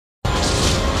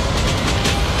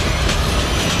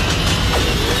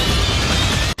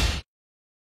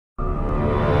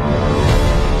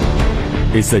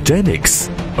Isagenix,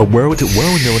 a world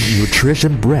well-known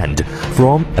nutrition brand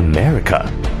from America,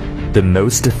 the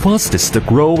most fastest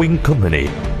growing company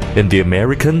in the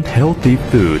American healthy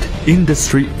food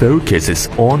industry, focuses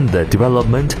on the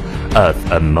development of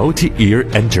a multi-year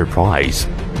enterprise.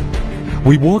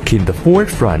 We walk in the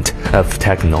forefront of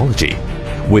technology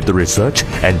with the research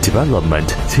and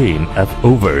development team of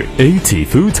over 80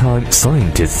 full-time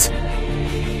scientists.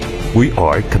 We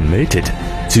are committed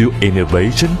to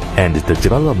innovation, and the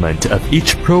development of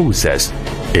each process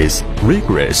is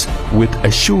rigorous with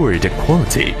assured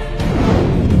quality.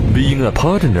 Being a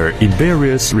partner in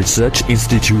various research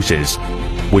institutions,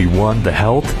 we won the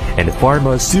Health and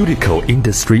Pharmaceutical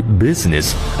Industry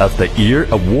Business of the Year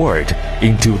Award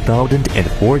in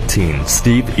 2014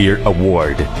 Steve Year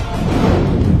Award.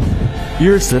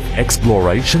 Years of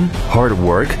exploration, hard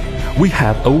work, we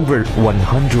have over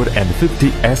 150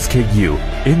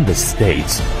 SKU in the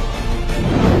States.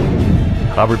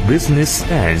 Our business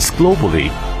spans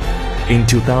globally. In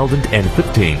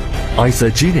 2015,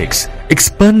 Isagenix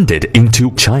expanded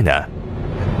into China.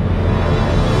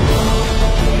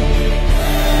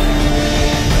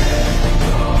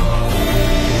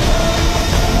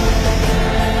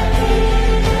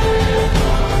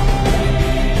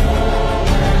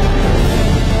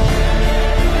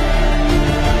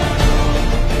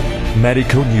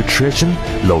 Medical nutrition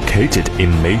located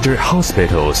in major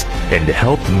hospitals and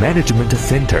health management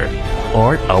center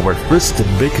are our first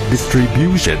big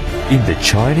distribution in the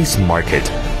Chinese market.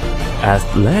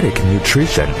 Athletic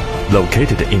nutrition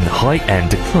located in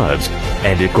high-end clubs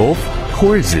and golf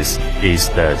courses is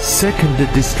the second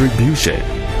distribution.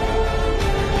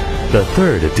 The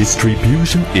third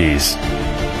distribution is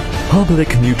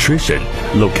public nutrition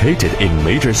located in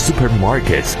major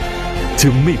supermarkets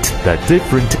to meet the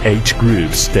different age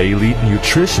groups' daily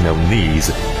nutritional needs.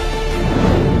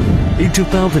 In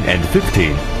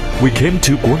 2015, we came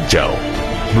to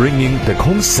Guangzhou, bringing the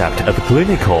concept of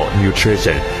clinical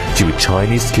nutrition to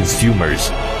Chinese consumers,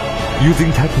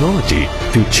 using technology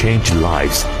to change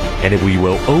lives, and we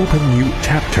will open a new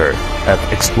chapter of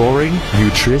exploring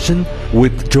nutrition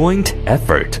with joint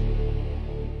effort.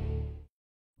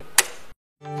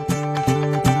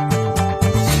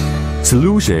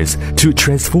 Solutions to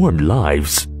transform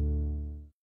lives.